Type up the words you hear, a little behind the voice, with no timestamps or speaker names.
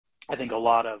I think a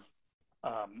lot of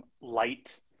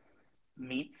light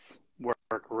meats work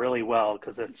really well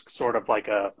because it's sort of like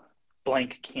a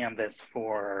blank canvas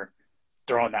for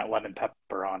throwing that lemon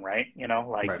pepper on, right?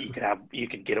 Like Right. you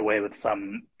could get away with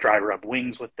some dry rub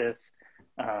wings with this.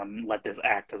 Let this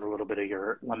act as a little bit of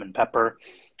your lemon pepper.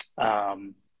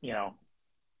 Um, you know,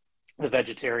 the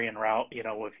vegetarian route,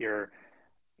 if you're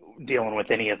dealing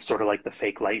with any of sort of like the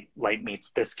fake light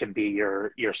meats, this can be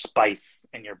your spice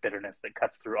and your bitterness that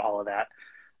cuts through all of that.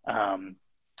 Um,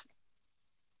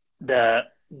 the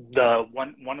the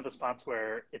one of the spots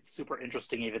where it's super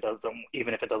interesting,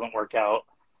 even if it doesn't work out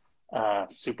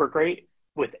super great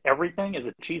with everything, is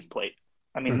a cheese plate.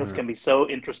 I mean, this Hmm. can be so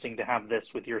interesting to have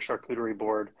this with your charcuterie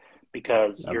board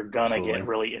because you're gonna get Absolutely.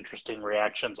 really interesting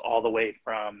reactions all the way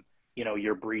from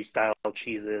your brie style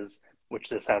cheeses, which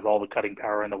this has all the cutting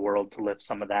power in the world to lift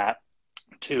some of that,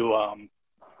 to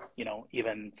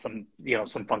even some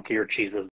funkier cheeses